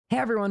Hey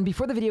everyone,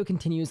 before the video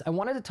continues, I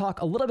wanted to talk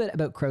a little bit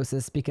about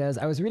Croesus because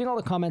I was reading all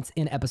the comments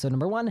in episode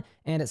number 1,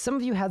 and some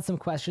of you had some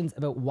questions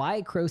about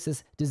why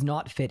Croesus does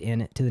not fit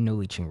in to the no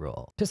leeching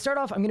rule. To start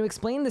off, I'm going to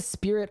explain the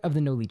spirit of the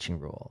no leeching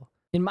rule.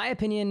 In my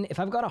opinion, if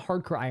I've got a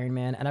hardcore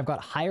Ironman and I've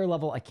got higher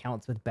level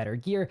accounts with better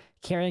gear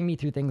carrying me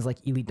through things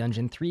like Elite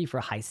Dungeon 3 for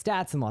high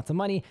stats and lots of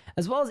money,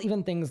 as well as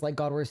even things like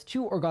God Wars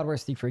 2 or God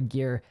Wars 3 for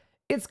gear,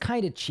 it's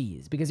kind of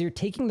cheese because you're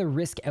taking the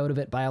risk out of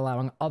it by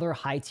allowing other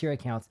high tier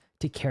accounts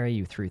to carry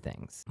you through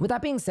things. With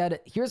that being said,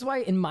 here's why,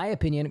 in my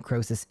opinion,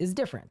 Croesus is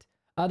different.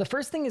 The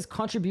first thing is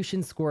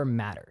contribution score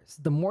matters.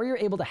 The more you're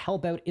able to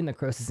help out in the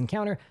Croesus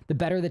encounter, the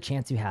better the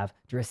chance you have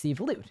to receive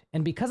loot.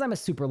 And because I'm a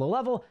super low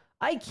level,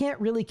 I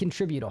can't really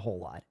contribute a whole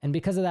lot. And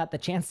because of that, the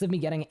chances of me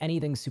getting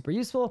anything super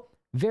useful,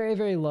 very,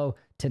 very low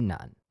to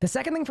none. The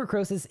second thing for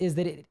Croesus is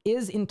that it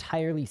is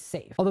entirely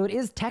safe. Although it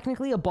is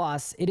technically a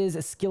boss, it is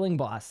a skilling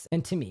boss.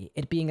 And to me,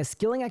 it being a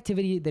skilling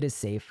activity that is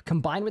safe,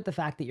 combined with the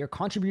fact that your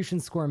contribution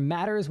score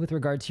matters with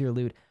regard to your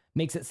loot,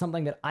 makes it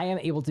something that I am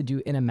able to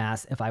do in a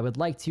mass if I would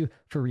like to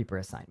for Reaper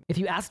assignment. If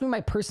you ask me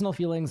my personal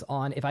feelings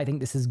on if I think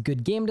this is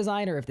good game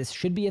design or if this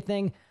should be a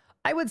thing,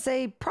 I would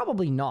say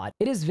probably not.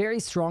 It is very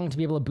strong to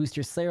be able to boost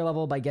your Slayer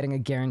level by getting a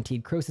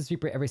guaranteed Croesus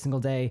Reaper every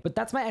single day, but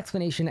that's my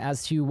explanation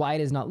as to why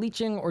it is not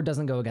leeching or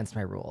doesn't go against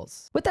my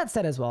rules. With that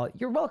said as well,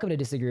 you're welcome to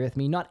disagree with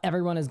me. Not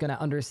everyone is going to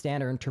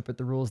understand or interpret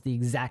the rules the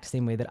exact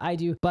same way that I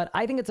do, but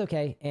I think it's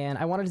okay, and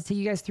I wanted to take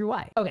you guys through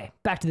why. Okay,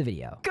 back to the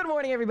video. Good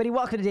morning, everybody.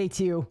 Welcome to day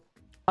 2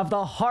 of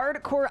the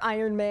Hardcore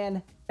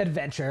Ironman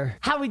adventure.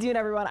 How we doing,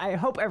 everyone? I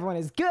hope everyone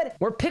is good.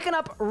 We're picking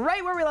up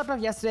right where we left off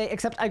yesterday,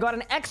 except I got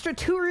an extra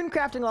 2 rune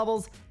crafting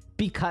levels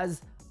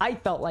because I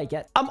felt like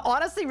it. I'm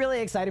honestly really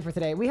excited for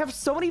today. We have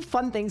so many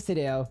fun things to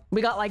do. We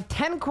got like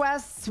 10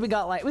 quests. We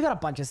got a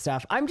bunch of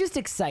stuff. I'm just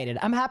excited.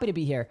 I'm happy to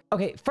be here.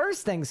 Okay,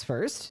 first things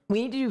first,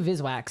 we need to do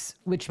Viswax,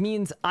 which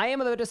means I am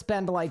about to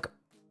spend like,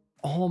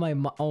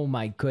 oh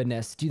my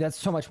goodness, dude, that's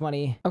so much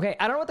money. Okay,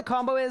 I don't know what the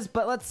combo is,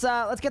 but let's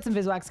get some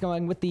Viswax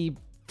going with the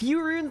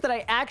few runes that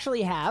I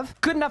actually have.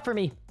 Good enough for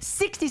me.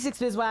 66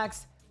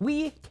 Viswax.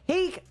 We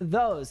take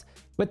those.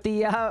 With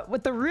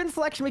the rune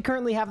selection we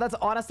currently have, that's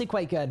honestly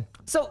quite good.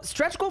 So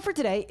stretch goal for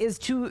today is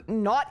to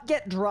not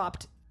get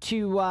dropped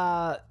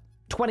to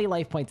 20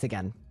 life points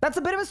again. That's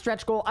a bit of a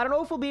stretch goal. I don't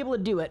know if we'll be able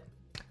to do it,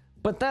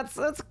 but that's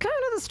kind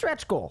of the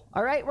stretch goal.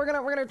 All right, we're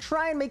gonna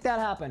try and make that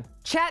happen.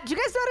 Chat, do you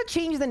guys know how to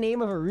change the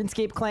name of a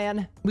RuneScape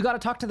clan? We got to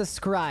talk to the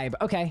scribe.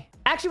 Okay.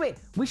 Actually, wait,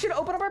 we should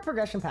open up our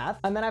progression path,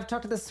 and then I've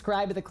talked to the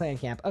scribe at the clan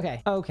camp.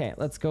 Okay,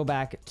 let's go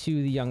back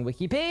to the Young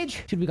Wiki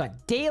page. Dude, we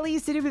got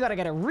dailies to do. We got to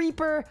get a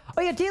Reaper.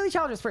 Oh yeah, daily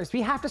challenges first.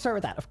 We have to start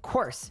with that, of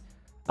course.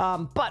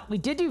 But we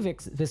did do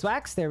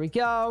Viswax. There we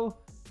go.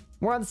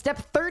 We're on step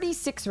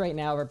 36 right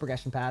now of our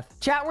progression path.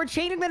 Chat, we're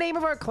changing the name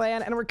of our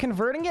clan, and we're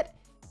converting it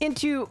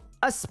into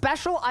a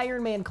special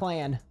Ironman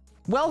clan.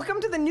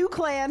 Welcome to the new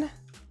clan.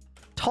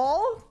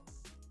 Tall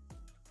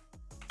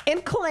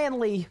and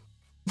clanly.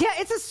 Yeah,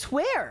 it's a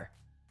swear.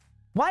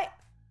 Why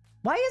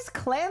is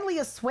clanly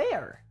a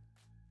swear?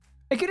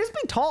 It could just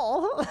be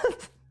tall.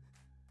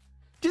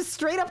 Just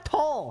straight up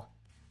tall.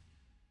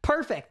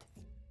 Perfect.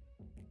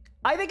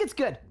 I think it's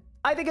good.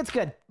 I think it's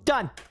good.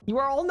 Done. You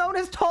are all known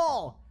as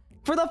tall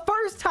for the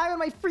first time in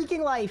my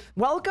freaking life.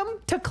 Welcome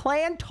to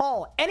Clan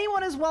Tall.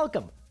 Anyone is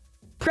welcome.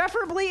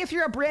 Preferably if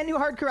you're a brand new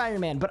hardcore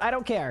Ironman, but I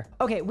don't care.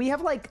 Okay, we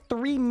have like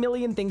 3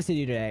 million things to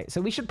do today,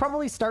 so we should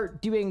probably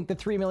start doing the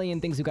 3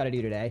 million things we got to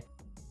do today.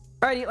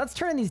 Alrighty, let's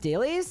turn in these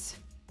dailies.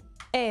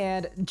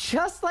 And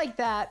just like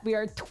that, we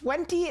are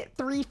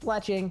 23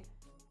 fletching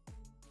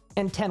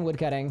and 10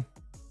 woodcutting.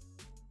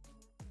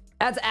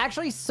 That's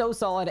actually so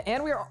solid.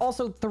 And we are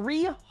also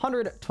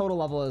 300 total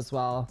level as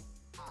well.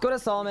 Go to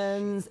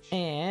Solomon's,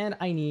 and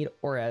I need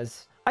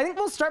Orez. I think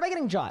we'll start by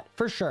getting Jot,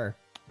 for sure.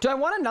 Do I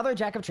want another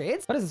Jack of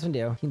Trades? What does this one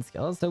do? Keen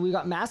skills. So we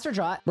got Master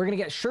Jot. We're going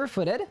to get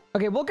Sure-footed.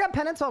 Okay, we'll get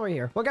Penance while we're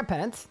here. We'll get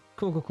Penance.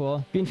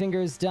 Cool. Green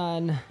Fingers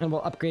done. And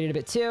we'll upgrade it a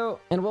bit too.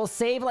 And we'll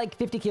save like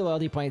 50k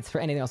loyalty points for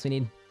anything else we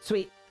need.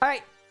 Sweet. All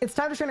right, it's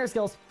time to train our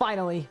skills,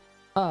 finally.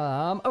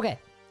 Okay.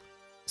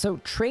 So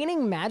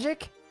training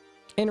magic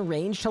in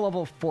range to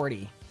level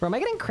 40. Bro, am I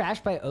getting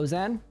crashed by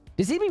Ozan?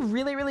 Does he be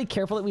really, really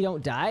careful that we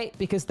don't die?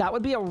 Because that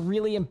would be a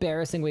really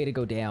embarrassing way to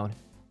go down.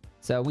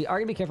 So we are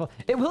gonna be careful.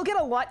 It will get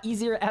a lot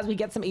easier as we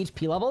get some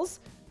HP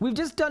levels. We've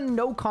just done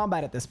no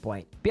combat at this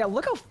point. But yeah,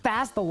 look how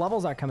fast the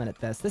levels are coming at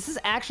this. This is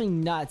actually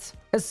nuts.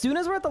 As soon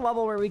as we're at the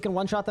level where we can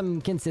one-shot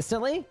them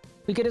consistently,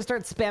 we could just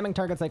start spamming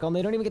target cycle and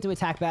they don't even get to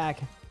attack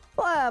back.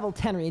 Level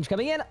 10 range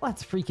coming in.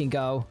 Let's freaking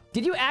go.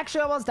 Did you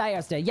actually almost die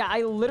yesterday? Yeah,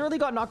 I literally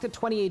got knocked at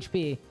 20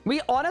 HP.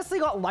 We honestly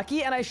got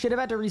lucky and I should have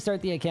had to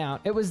restart the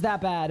account. It was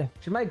that bad.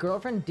 Should my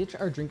girlfriend ditch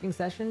our drinking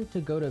session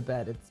to go to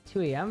bed? It's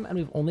 2 a.m. and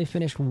we've only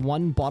finished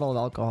 1 bottle of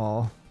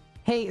alcohol.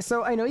 Hey,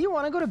 so I know you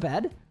want to go to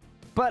bed,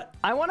 but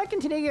I want to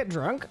continue to get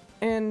drunk.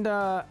 And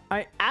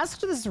I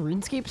asked this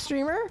RuneScape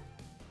streamer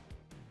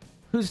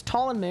who's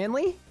tall and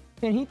manly,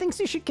 and he thinks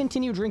you should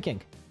continue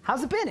drinking.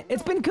 How's it been?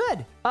 It's been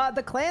good.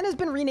 The clan has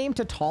been renamed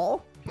to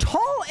Tall.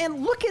 Tall,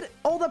 and look at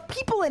all the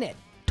people in it.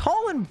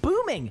 Tall and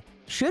booming.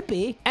 Should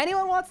be.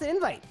 Anyone wants an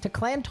invite to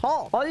Clan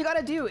Tall. All you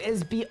gotta do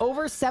is be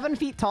over 7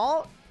 feet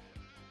tall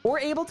or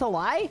able to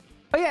lie.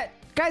 Oh yeah,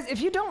 guys,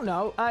 if you don't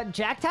know,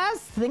 Jack Taz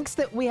thinks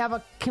that we have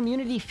a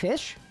community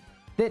fish,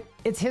 that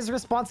it's his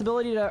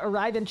responsibility to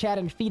arrive in chat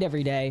and feed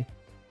every day.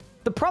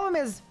 The problem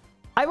is,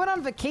 I went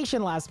on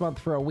vacation last month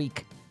for a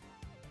week.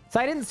 So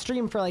I didn't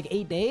stream for like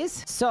 8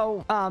 days.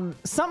 So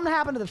something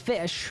happened to the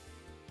fish,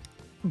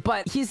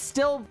 but he's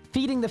still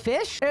feeding the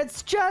fish.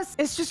 It's just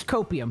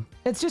copium.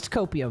 It's just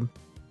copium.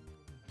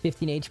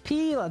 15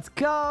 HP, let's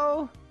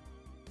go.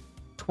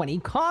 20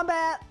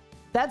 combat.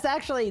 That's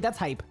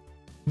hype.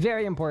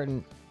 Very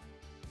important.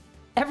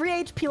 Every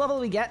HP level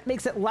we get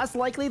makes it less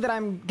likely that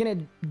I'm gonna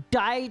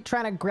die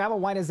trying to grab a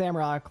Wine of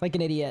Zamrock like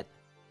an idiot.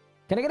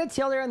 Can I get a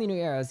TLDR on the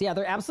new arrows? Yeah,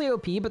 they're absolutely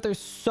OP, but they're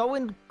so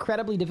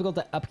incredibly difficult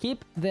to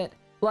upkeep that,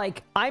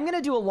 like, I'm gonna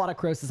do a lot of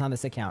Croesus on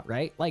this account,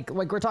 right? Like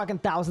we're talking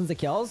thousands of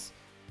kills,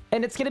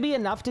 and it's gonna be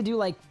enough to do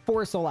like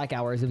 4 Solak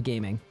hours of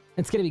gaming.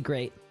 It's gonna be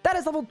great. That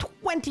is level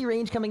 20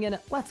 range coming in.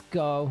 Let's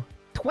go.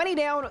 20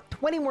 down,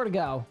 20 more to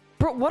go.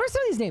 Bro, what are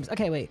some of these names?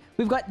 Okay, wait.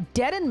 We've got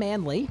Dead and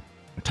Manly,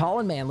 Tall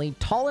and Manly,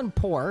 Tall and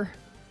Poor,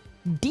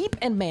 Deep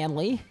and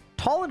Manly,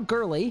 Tall and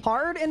Girly,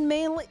 Hard and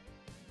Manly.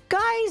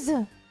 Guys,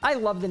 I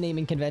love the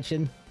naming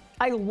convention.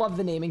 I love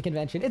the naming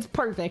convention. It's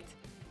perfect.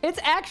 It's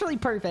actually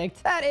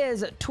perfect. That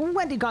is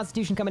 20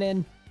 Constitution coming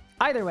in.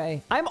 Either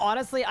way,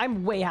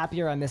 I'm way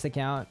happier on this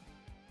account.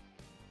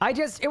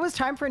 It was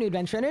time for a new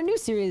adventure and a new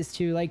series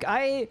too. Like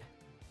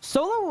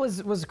Solo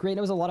was great.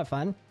 It was a lot of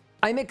fun.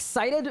 I'm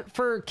excited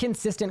for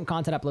consistent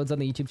content uploads on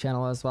the YouTube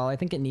channel as well. I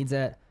think it needs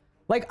it.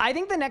 Like, I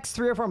think the next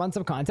 3 or 4 months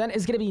of content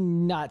is going to be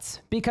nuts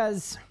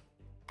because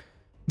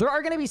there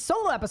are going to be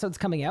solo episodes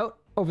coming out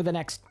over the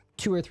next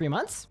 2 or 3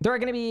 months. There are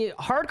going to be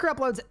hardcore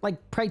uploads, like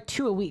probably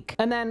 2 a week.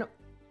 And then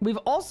we've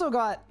also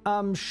got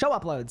show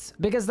uploads,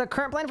 because the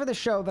current plan for the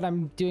show that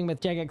I'm doing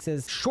with Jagex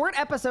is short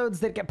episodes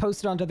that get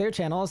posted onto their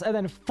channels and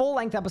then full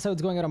length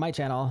episodes going out on my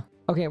channel.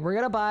 Okay, we're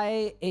going to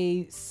buy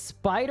a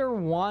spider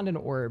wand and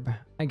orb,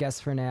 I guess,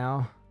 for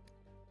now.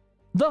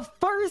 The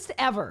first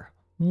ever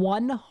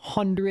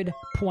 100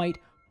 point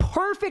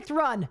perfect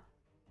run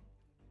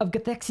of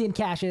Gothexian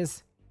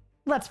caches.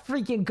 Let's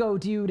freaking go,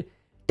 dude.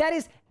 That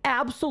is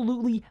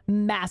absolutely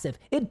massive.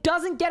 It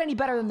doesn't get any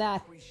better than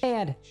that.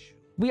 And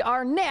we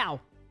are now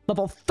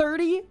level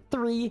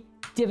 33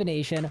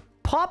 divination,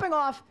 popping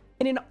off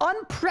in an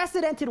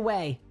unprecedented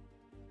way.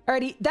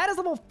 Alrighty, that is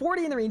level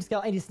 40 in the range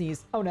scale. I just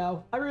sneezed. Oh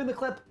no, I ruined the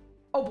clip.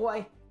 Oh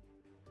boy.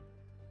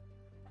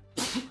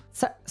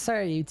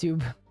 Sorry,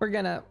 YouTube. We're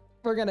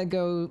gonna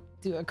go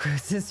do a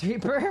Croesus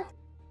Reaper.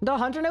 The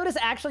Hunter Node is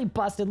actually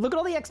busted. Look at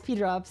all the XP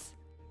drops.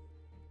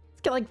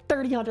 Let's get like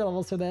 30 Hunter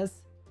levels for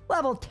this.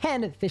 Level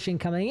 10 fishing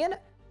coming in.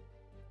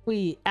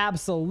 We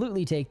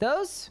absolutely take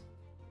those.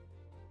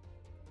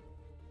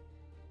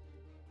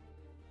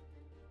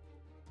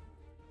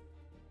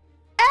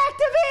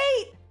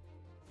 Activate!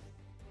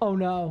 Oh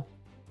no.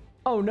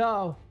 Oh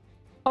no.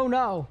 Oh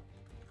no.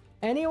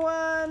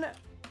 Anyone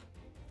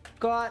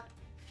got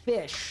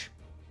fish?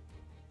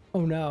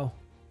 Oh no.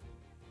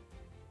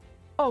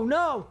 Oh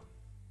no.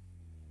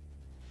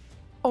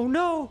 Oh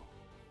no.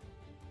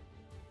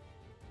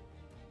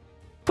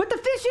 Put the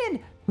fish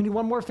in. We need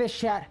one more fish,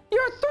 chat.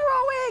 You're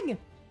throwing.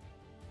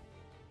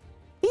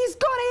 He's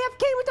got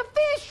AFK with the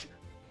fish.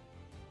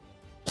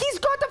 He's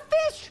got the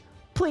fish.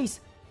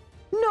 Please.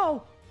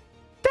 No.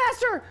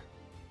 Faster.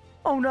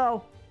 Oh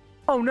no.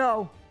 Oh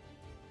no.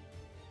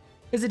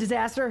 It's a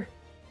disaster.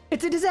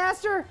 It's a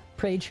disaster.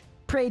 Prage.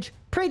 Prage.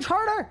 Prage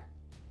harder.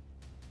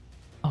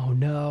 Oh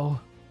no.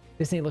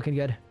 This ain't looking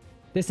good.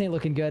 This ain't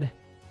looking good.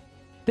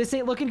 This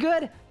ain't looking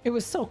good. It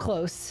was so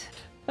close.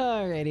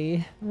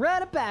 Alrighty.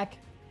 Run it back.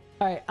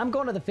 Alright, I'm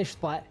going to the fish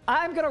spot.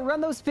 I'm gonna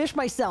run those fish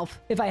myself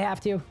if I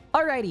have to.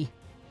 Alrighty.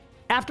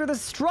 After the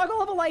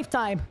struggle of a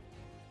lifetime,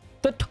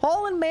 the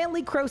Tall and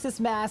Manly Croesus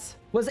Mass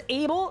was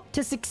able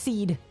to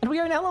succeed. And we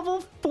are now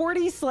level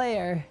 40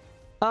 Slayer.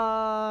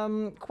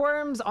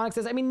 Quorums,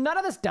 Onyxes. I mean, none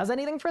of this does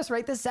anything for us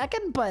right this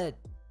second, but...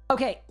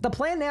 Okay, the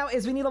plan now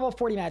is we need level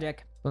 40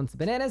 magic. Bones of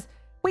bananas.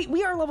 Wait,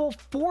 we are level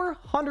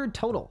 400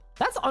 total.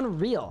 That's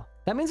unreal.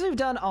 That means we've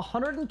done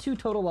 102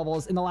 total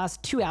levels in the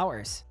last 2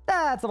 hours.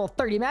 That's level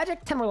 30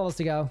 magic, 10 more levels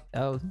to go.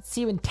 Oh,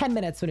 see you in 10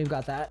 minutes when we've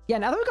got that. Yeah,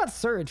 now that we've got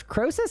Surge,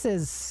 Croesus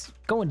is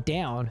going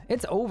down.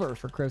 It's over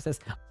for Croesus.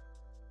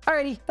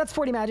 Alrighty, that's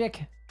 40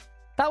 magic.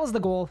 That was the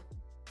goal.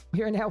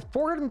 We are now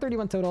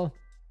 431 total,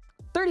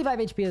 35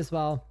 HP as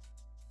well.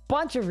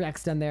 Bunch of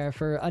Rex done there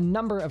for a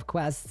number of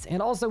quests.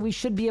 And also we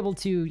should be able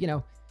to, you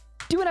know,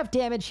 do enough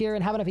damage here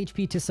and have enough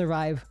HP to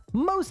survive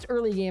most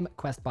early game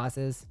quest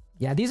bosses.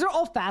 Yeah, these are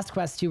all fast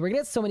quests too. We're gonna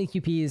get so many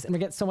QPs and we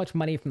get so much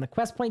money from the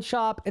quest point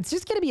shop. It's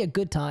just gonna be a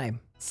good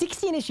time.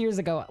 16-ish years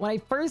ago, when I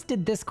first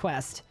did this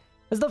quest,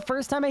 was the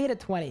first time I hit a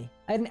 20.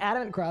 I had an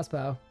adamant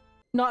crossbow.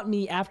 Not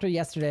me after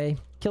yesterday,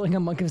 killing a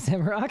monk of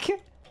Zamrock.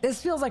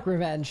 This feels like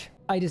revenge.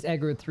 I just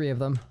aggroed 3 of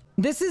them.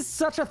 This is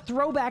such a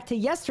throwback to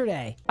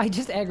yesterday. I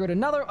just aggroed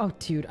another. Oh,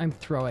 dude, I'm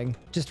throwing.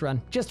 Just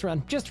run, just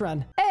run, just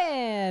run.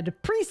 And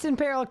Priest in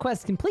Peril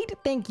quest complete.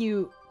 Thank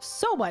you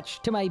so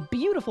much to my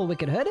beautiful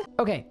Wicked Hood.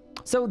 Okay,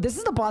 so this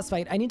is the boss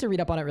fight. I need to read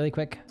up on it really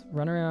quick.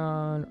 Run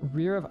around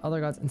rear of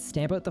other gods and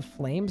stamp out the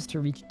flames to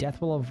reach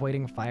death while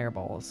avoiding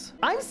fireballs.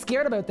 I'm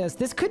scared about this.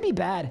 This could be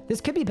bad. This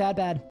could be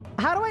bad.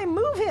 How do I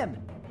move him?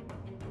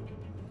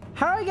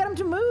 How do I get him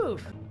to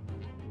move?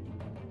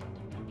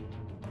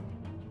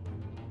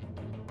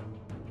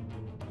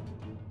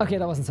 Okay,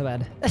 that wasn't so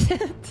bad.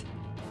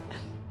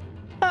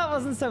 That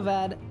wasn't so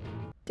bad.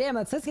 Damn,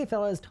 that Sasuke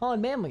fella is tall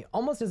and manly,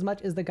 almost as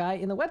much as the guy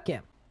in the webcam.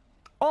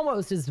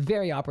 Almost is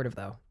very operative,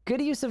 though. Good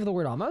use of the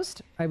word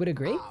almost, I would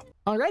agree.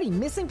 Alrighty,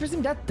 missing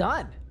presumed death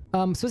done.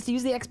 Supposed to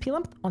use the XP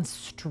lump on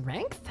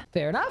strength?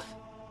 Fair enough.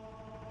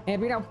 And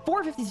we're now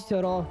 452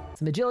 total.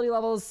 Some agility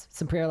levels,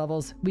 some prayer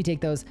levels. We take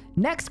those.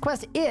 Next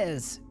quest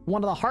is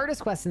one of the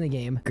hardest quests in the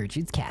game,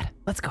 Gertrude's Cat.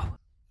 Let's go.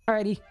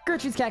 Alrighty,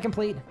 Gertrude's Cat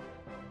complete.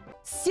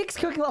 6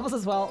 cooking levels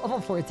as well, level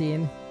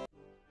 14.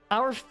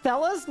 Our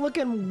fella's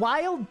looking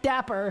wild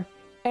dapper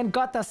and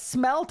got the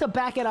smell to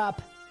back it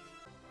up.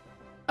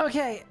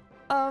 Okay,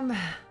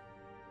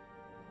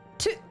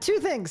 two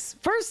things.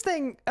 First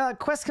thing,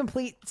 quest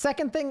complete.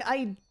 Second thing,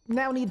 I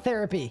now need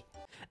therapy.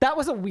 That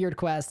was a weird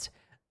quest.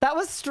 That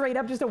was straight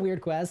up just a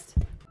weird quest.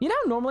 You know,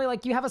 normally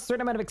like you have a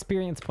certain amount of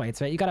experience points,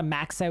 right? You got to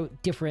max out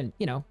different,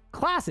 you know,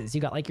 classes. You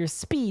got like your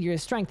speed, your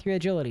strength, your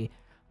agility.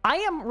 I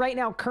am right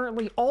now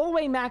currently all the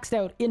way maxed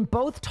out in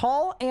both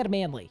tall and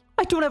manly.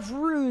 I don't have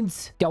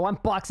runes. Go, I'm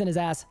boxing his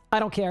ass. I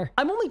don't care.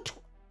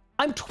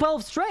 I'm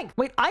 12 strength.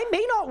 Wait, I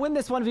may not win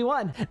this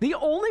 1v1. The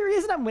only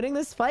reason I'm winning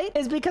this fight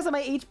is because of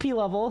my HP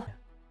level.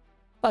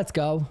 Let's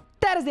go.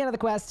 That is the end of the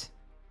quest.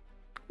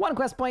 1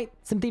 quest point,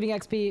 some thieving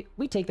XP.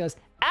 We take those.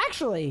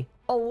 Actually,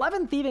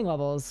 11 thieving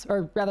levels,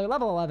 or rather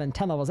level 11,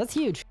 10 levels. That's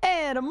huge.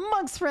 And a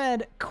Monk's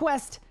Friend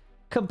quest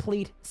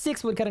complete.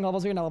 6 woodcutting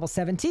levels. We're now level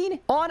 17.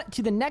 On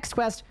to the next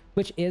quest,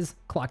 which is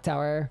Clock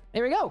Tower.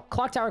 There we go.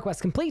 Clock Tower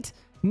quest complete.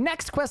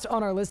 Next quest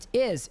on our list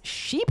is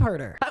Sheep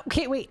Herder.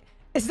 Okay, wait.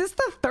 Is this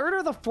the 3rd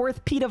or the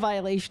 4th PETA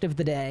violation of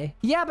the day?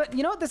 Yeah, but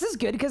you know what? This is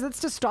good because it's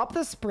to stop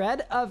the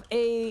spread of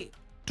a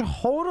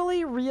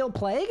totally real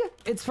plague.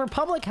 It's for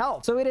public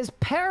health. So it is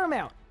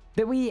paramount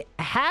that we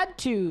had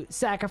to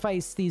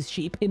sacrifice these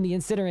sheep in the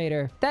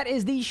incinerator. That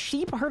is the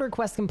Sheep Herder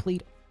quest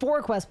complete.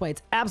 4 quest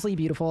points. Absolutely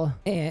beautiful.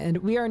 And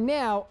we are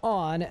now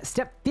on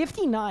step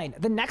 59.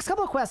 The next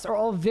couple of quests are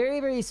all very,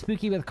 very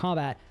spooky with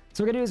combat.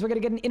 So what we're going to do is we're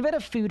going to get an invite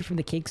of food from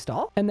the cake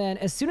stall. And then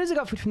as soon as I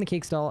got food from the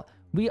cake stall,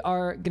 we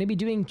are going to be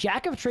doing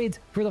Jack of Trades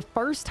for the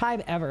first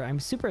time ever. I'm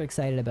super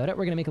excited about it.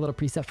 We're going to make a little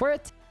preset for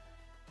it.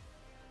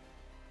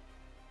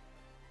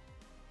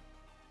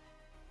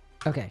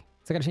 Okay,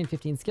 so I got to change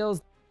 15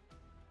 skills.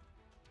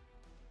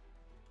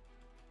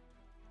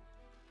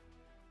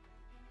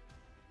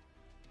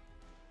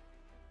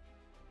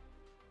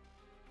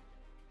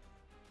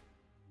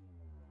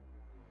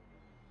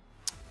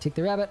 Take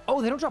the rabbit.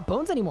 Oh, they don't drop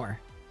bones anymore.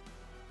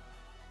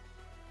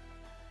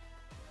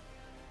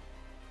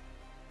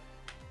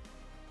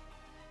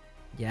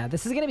 Yeah,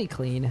 this is going to be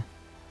clean.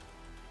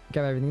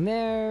 Grab everything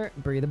there.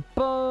 Bury the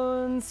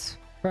bones.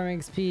 Farming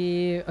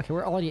XP. Okay,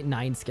 we're already at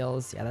 9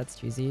 skills. Yeah, that's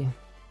cheesy.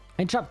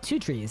 I chopped 2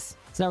 trees.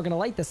 So now we're going to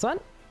light this one.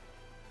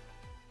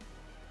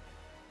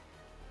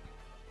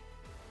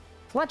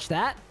 Fletch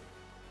that.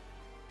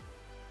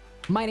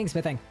 Mining,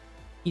 smithing.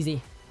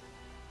 Easy.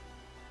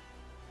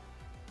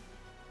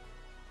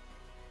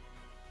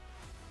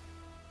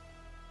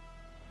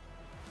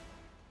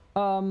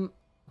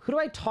 Who do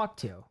I talk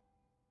to?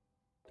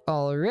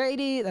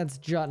 Alrighty, that's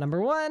jot number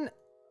 1.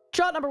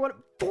 Jot number 1,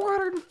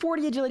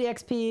 440 agility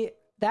XP.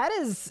 That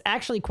is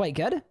actually quite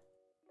good.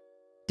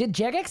 Did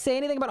Jagex say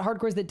anything about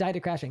hardcores that died to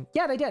crashing?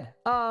 Yeah, they did.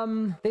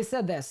 They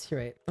said this. Here,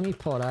 wait, let me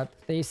pull it up.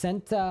 They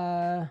sent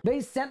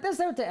this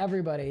out to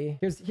everybody.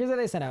 Here's what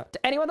they sent out.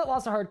 To anyone that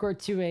lost a hardcore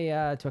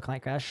to a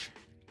client crash.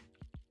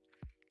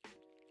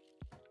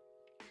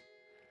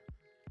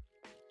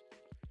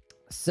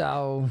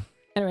 So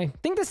anyway, I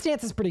think the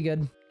stance is pretty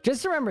good.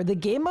 Just remember, the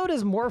game mode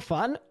is more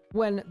fun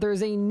when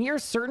there's a near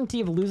certainty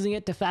of losing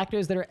it to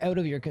factors that are out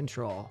of your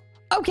control.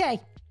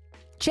 Okay,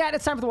 chat,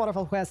 it's time for the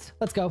waterfall quest.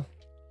 Let's go.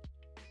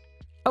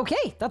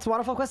 Okay, that's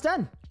waterfall quest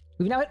done.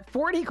 We've now hit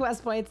 40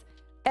 quest points,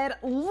 and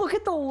look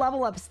at the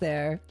level ups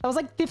there. That was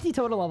like 50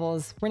 total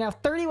levels. We're now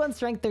 31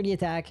 strength, 30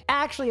 attack.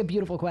 Actually a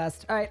beautiful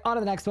quest. All right, on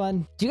to the next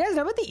one. Do you guys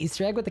know about the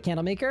Easter egg with the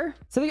candle maker?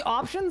 So the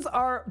options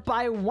are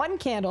buy 1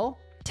 candle,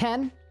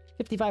 10,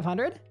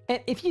 5,500.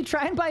 And if you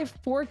try and buy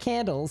 4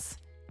 candles,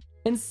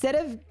 instead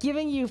of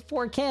giving you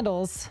 4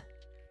 candles,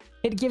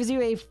 it gives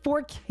you a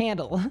 4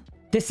 candle.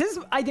 This is,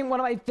 I think, one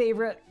of my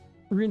favorite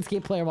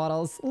RuneScape player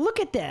models. Look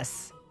at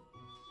this.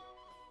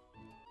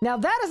 Now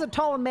that is a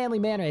tall and manly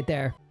man right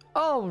there.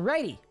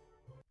 Alrighty.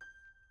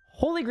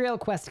 Holy Grail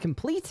quest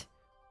complete.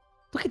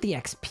 Look at the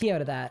XP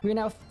out of that. We're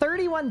now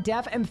 31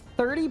 def and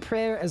 30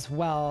 prayer as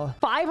well.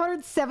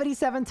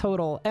 577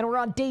 total, and we're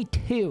on day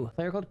 2. A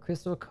player called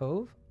Crystal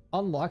Cove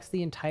unlocks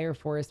the entire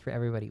forest for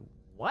everybody.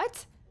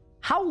 What?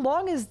 How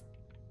long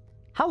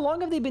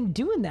have they been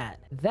doing that?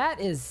 That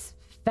is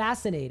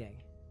fascinating.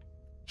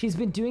 She's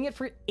been doing it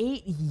for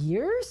 8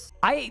 years?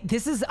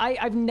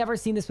 I've never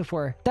seen this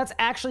before. That's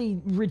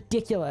actually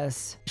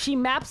ridiculous. She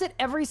maps it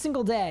every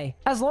single day.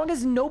 As long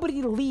as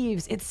nobody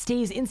leaves, it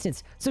stays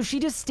instanced. So she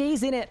just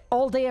stays in it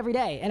all day, every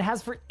day, and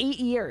has for 8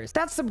 years.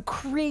 That's some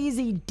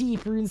crazy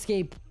deep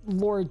RuneScape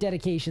lore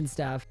dedication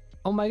stuff.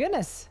 Oh my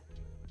goodness.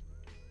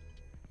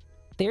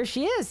 There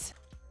she is.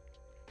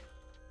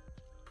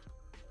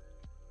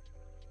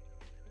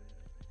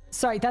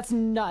 Sorry, that's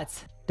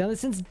nuts. Done this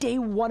since day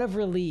 1 of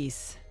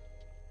release.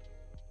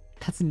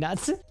 That's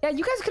nuts. Yeah,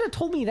 you guys could have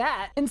told me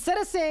that. Instead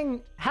of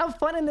saying, have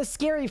fun in the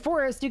scary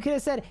forest, you could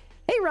have said,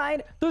 hey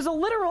Ryan, there's a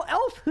literal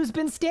elf who's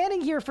been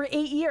standing here for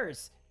 8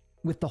 years.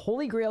 With the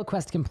Holy Grail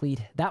quest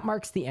complete, that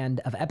marks the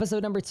end of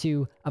episode number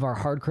 2 of our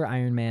Hardcore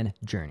Ironman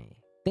journey.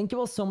 Thank you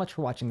all so much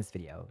for watching this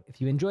video. If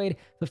you enjoyed,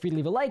 feel free to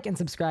leave a like and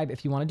subscribe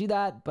if you want to do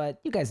that, but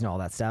you guys know all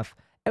that stuff.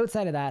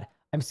 Outside of that,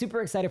 I'm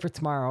super excited for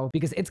tomorrow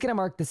because it's going to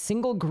mark the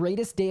single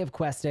greatest day of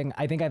questing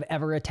I think I've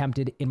ever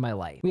attempted in my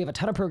life. We have a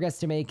ton of progress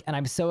to make, and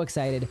I'm so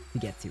excited to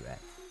get to it.